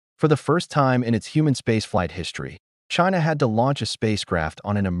For the first time in its human spaceflight history, China had to launch a spacecraft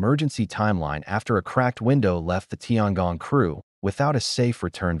on an emergency timeline after a cracked window left the Tiangong crew without a safe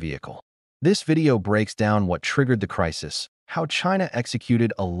return vehicle. This video breaks down what triggered the crisis, how China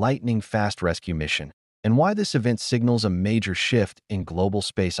executed a lightning-fast rescue mission, and why this event signals a major shift in global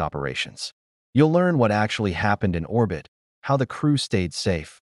space operations. You'll learn what actually happened in orbit, how the crew stayed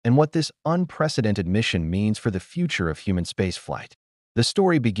safe, and what this unprecedented mission means for the future of human spaceflight. The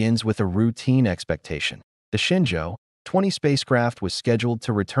story begins with a routine expectation. The Shenzhou-22 spacecraft was scheduled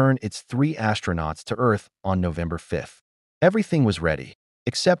to return its 3 astronauts to Earth on November 5th. Everything was ready,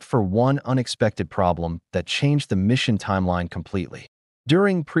 except for one unexpected problem that changed the mission timeline completely.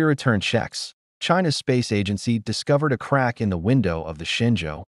 During pre-return checks, China's space agency discovered a crack in the window of the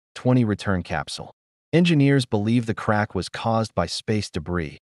Shenzhou-22 return capsule. Engineers believe the crack was caused by space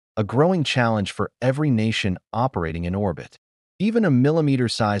debris, a growing challenge for every nation operating in orbit. Even a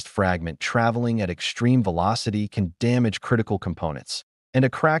millimeter-sized fragment traveling at extreme velocity can damage critical components, and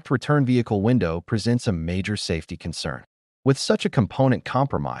a cracked return vehicle window presents a major safety concern. With such a component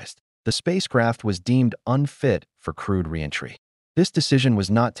compromised, the spacecraft was deemed unfit for crewed reentry. This decision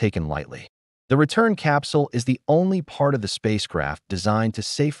was not taken lightly. The return capsule is the only part of the spacecraft designed to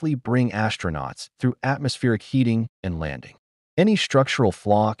safely bring astronauts through atmospheric heating and landing. Any structural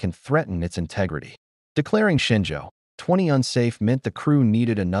flaw can threaten its integrity. Declaring Shenzhou-22 unsafe meant the crew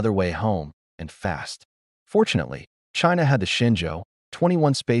needed another way home, and fast. Fortunately, China had the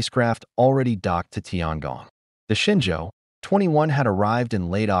Shenzhou-22 spacecraft already docked to Tiangong. The Shenzhou-21 had arrived in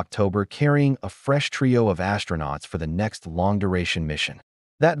late October carrying a fresh trio of astronauts for the next long-duration mission.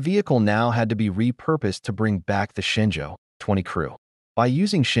 That vehicle now had to be repurposed to bring back the Shenzhou-20 crew. By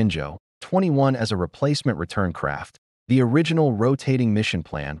using Shenzhou-21 as a replacement return craft, the original rotating mission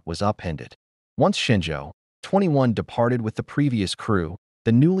plan was upended. Once Shenzhou-21 departed with the previous crew,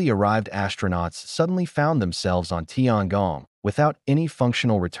 the newly arrived astronauts suddenly found themselves on Tiangong without any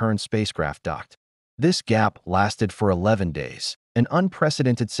functional return spacecraft docked. This gap lasted for 11 days, an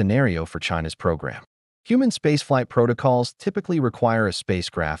unprecedented scenario for China's program. Human spaceflight protocols typically require a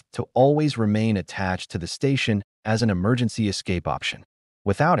spacecraft to always remain attached to the station as an emergency escape option.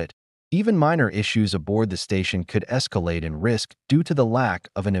 Without it, even minor issues aboard the station could escalate in risk due to the lack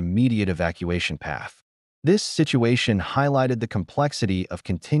of an immediate evacuation path. This situation highlighted the complexity of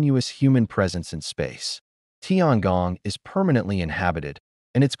continuous human presence in space. Tiangong is permanently inhabited,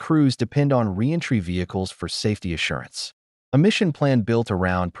 and its crews depend on reentry vehicles for safety assurance. A mission plan built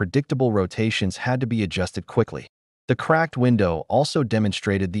around predictable rotations had to be adjusted quickly. The cracked window also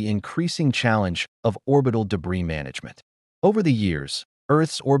demonstrated the increasing challenge of orbital debris management. Over the years,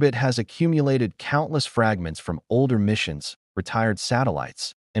 Earth's orbit has accumulated countless fragments from older missions, retired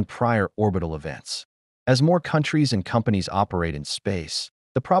satellites, and prior orbital events. As more countries and companies operate in space,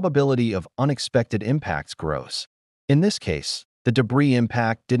 the probability of unexpected impacts grows. In this case, the debris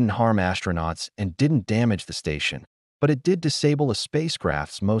impact didn't harm astronauts and didn't damage the station, but it did disable a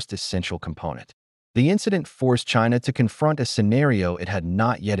spacecraft's most essential component. The incident forced China to confront a scenario it had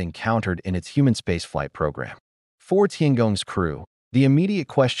not yet encountered in its human spaceflight program. For Tiangong's crew, the immediate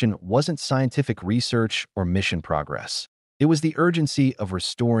question wasn't scientific research or mission progress. It was the urgency of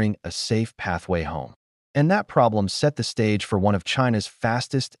restoring a safe pathway home. And that problem set the stage for one of China's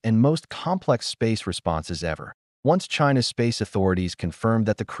fastest and most complex space responses ever. Once China's space authorities confirmed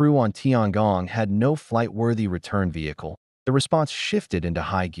that the crew on Tiangong had no flight-worthy return vehicle, the response shifted into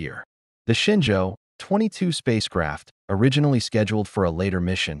high gear. The Shenzhou-22 spacecraft, originally scheduled for a later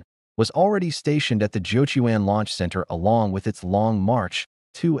mission, was already stationed at the Jiuquan Launch Center along with its Long March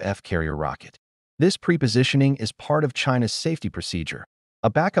 2F carrier rocket. This prepositioning is part of China's safety procedure. A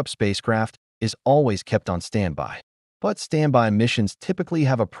backup spacecraft is always kept on standby. But standby missions typically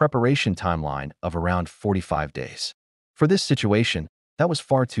have a preparation timeline of around 45 days. For this situation, that was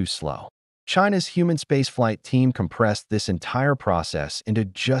far too slow. China's human spaceflight team compressed this entire process into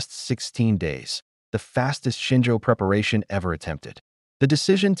just 16 days, the fastest Shenzhou preparation ever attempted. The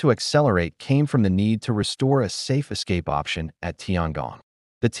decision to accelerate came from the need to restore a safe escape option at Tiangong.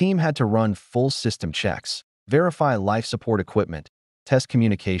 The team had to run full system checks, verify life support equipment, test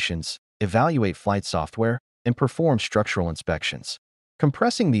communications, evaluate flight software, and perform structural inspections.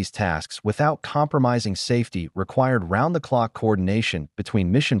 Compressing these tasks without compromising safety required round-the-clock coordination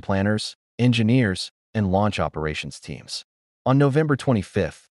between mission planners, engineers, and launch operations teams. On November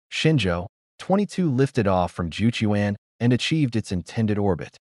 25th, Shenzhou-22 lifted off from Jiuquan and achieved its intended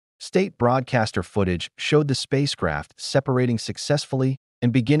orbit. State broadcaster footage showed the spacecraft separating successfully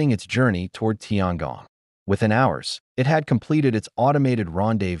and beginning its journey toward Tiangong. Within hours, it had completed its automated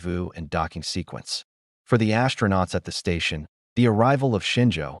rendezvous and docking sequence. For the astronauts at the station, the arrival of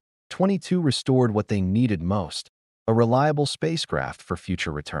Shenzhou 22 restored what they needed most, a reliable spacecraft for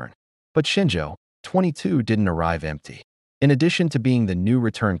future return. But Shenzhou-22 didn't arrive empty. In addition to being the new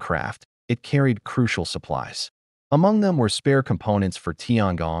return craft, it carried crucial supplies. Among them were spare components for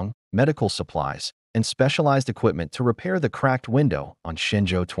Tiangong, medical supplies, and specialized equipment to repair the cracked window on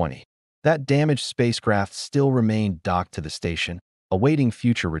Shenzhou-20. That damaged spacecraft still remained docked to the station, awaiting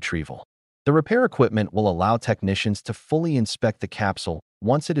future retrieval. The repair equipment will allow technicians to fully inspect the capsule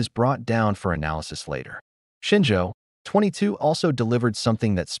once it is brought down for analysis later. Shenzhou-22 also delivered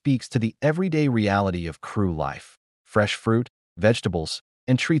something that speaks to the everyday reality of crew life: fresh fruit, vegetables,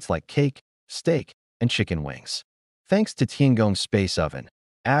 and treats like cake, steak, and chicken wings. Thanks to Tiangong's space oven,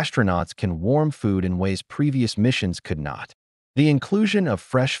 astronauts can warm food in ways previous missions could not. The inclusion of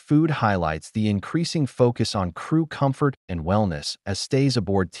fresh food highlights the increasing focus on crew comfort and wellness as stays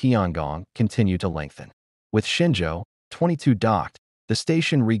aboard Tiangong continue to lengthen. With Shenzhou-22 docked, the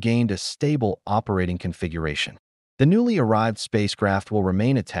station regained a stable operating configuration. The newly arrived spacecraft will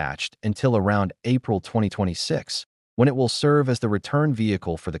remain attached until around April 2026, when it will serve as the return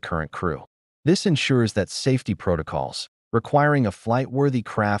vehicle for the current crew. This ensures that safety protocols, requiring a flight-worthy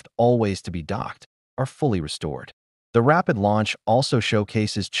craft always to be docked, are fully restored. The rapid launch also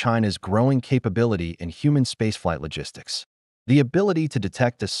showcases China's growing capability in human spaceflight logistics. The ability to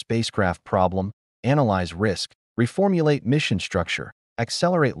detect a spacecraft problem, analyze risk, reformulate mission structure,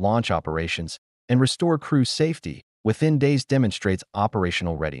 accelerate launch operations, and restore crew safety within days demonstrates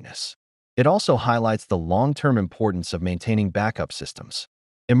operational readiness. It also highlights the long-term importance of maintaining backup systems.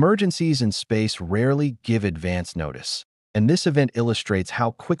 Emergencies in space rarely give advance notice, and this event illustrates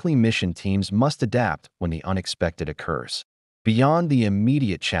how quickly mission teams must adapt when the unexpected occurs. Beyond the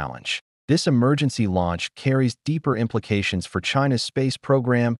immediate challenge, this emergency launch carries deeper implications for China's space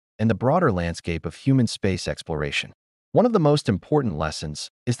program and the broader landscape of human space exploration. One of the most important lessons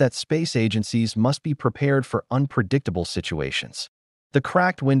is that space agencies must be prepared for unpredictable situations. The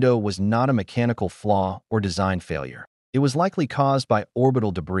cracked window was not a mechanical flaw or design failure. It was likely caused by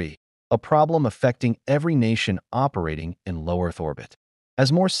orbital debris, a problem affecting every nation operating in low Earth orbit.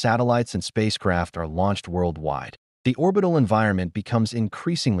 As more satellites and spacecraft are launched worldwide, the orbital environment becomes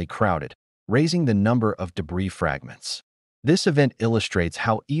increasingly crowded, raising the number of debris fragments. This event illustrates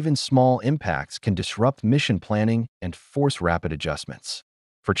how even small impacts can disrupt mission planning and force rapid adjustments.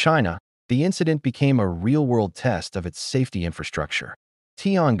 For China, the incident became a real-world test of its safety infrastructure.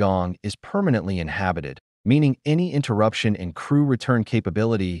 Tiangong is permanently inhabited, meaning any interruption in crew return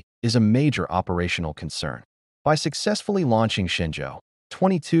capability is a major operational concern. By successfully launching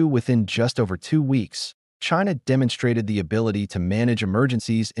Shenzhou-22 within just over 2 weeks, China demonstrated the ability to manage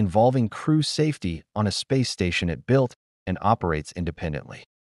emergencies involving crew safety on a space station it built and operates independently.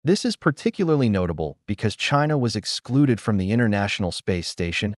 This is particularly notable because China was excluded from the International Space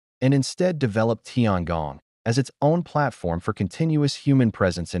Station and instead developed Tiangong as its own platform for continuous human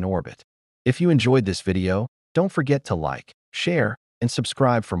presence in orbit. If you enjoyed this video, don't forget to like, share, and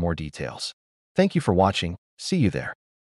subscribe for more details. Thank you for watching. See you there.